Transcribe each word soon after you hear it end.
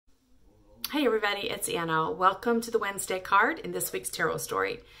Hey everybody, it's Anna. Welcome to the Wednesday card in this week's tarot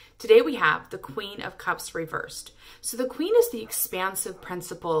story. Today we have the Queen of Cups reversed. So the Queen is the expansive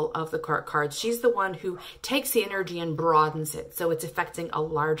principle of the card. She's the one who takes the energy and broadens it, so it's affecting a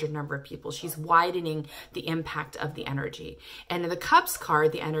larger number of people. She's widening the impact of the energy. And in the Cups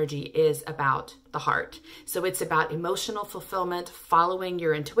card, the energy is about the heart. So it's about emotional fulfillment, following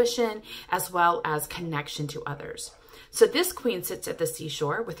your intuition, as well as connection to others. So this queen sits at the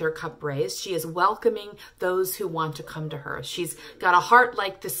seashore with her cup raised. She is welcoming those who want to come to her. She's got a heart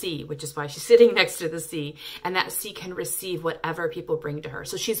like the sea, which is why she's sitting next to the sea, and that sea can receive whatever people bring to her.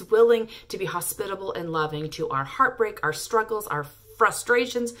 So she's willing to be hospitable and loving to our heartbreak, our struggles, our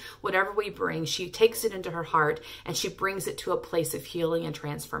frustrations, whatever we bring. She takes it into her heart and she brings it to a place of healing and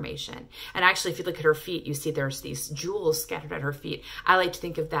transformation. And actually, if you look at her feet, you see there's these jewels scattered at her feet. I like to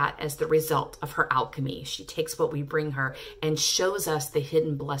think of that as the result of her alchemy. She takes what we bring her and shows us the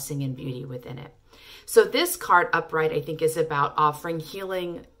hidden blessing and beauty within it. So this card upright, I think, is about offering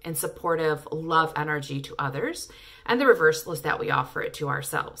healing and supportive love energy to others. And the reversal is that we offer it to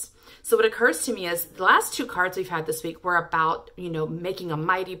ourselves. So what occurs to me is the last two cards we've had this week were about, making a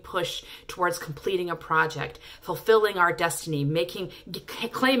mighty push towards completing a project, fulfilling our destiny,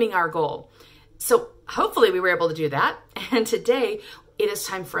 claiming our goal. So hopefully we were able to do that. And today it is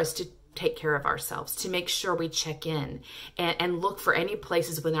time for us to take care of ourselves, to make sure we check in and look for any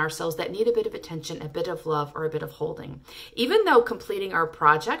places within ourselves that need a bit of attention, a bit of love, or a bit of holding. Even though completing our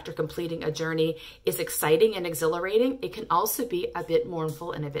project or completing a journey is exciting and exhilarating, it can also be a bit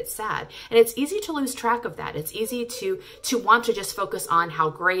mournful and a bit sad. And it's easy to lose track of that. It's easy to want to just focus on how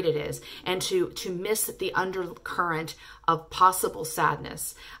great it is and to miss the undercurrent of possible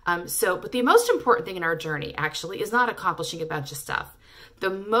sadness. But the most important thing in our journey actually is not accomplishing a bunch of stuff. The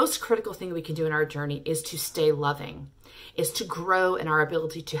most critical thing we can do in our journey is to stay loving, is to grow in our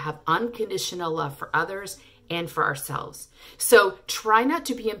ability to have unconditional love for others and for ourselves. So try not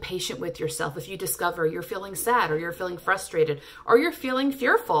to be impatient with yourself if you discover you're feeling sad or you're feeling frustrated or you're feeling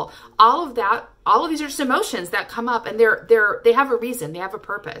fearful. All of these are just emotions that come up, and they have a reason, they have a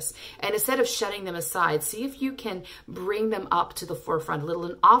purpose. And instead of shutting them aside, see if you can bring them up to the forefront a little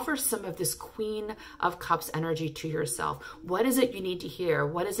and offer some of this Queen of Cups energy to yourself. What is it you need to hear?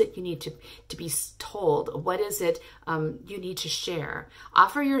 What is it you need to be told? What is it you need to share?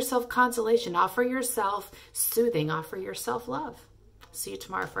 Offer yourself consolation, offer yourself soothing, offer yourself love. See you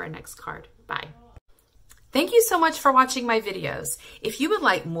tomorrow for our next card. Bye. Thank you so much for watching my videos. If you would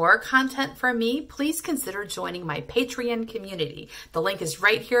like more content from me, please consider joining my Patreon community. The link is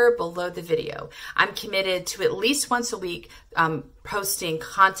right here below the video. I'm committed to at least once a week posting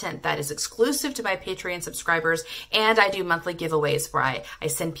content that is exclusive to my Patreon subscribers, and I do monthly giveaways where I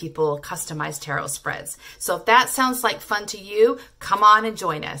send people customized tarot spreads. So if that sounds like fun to you, come on and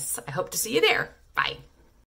join us. I hope to see you there. Bye.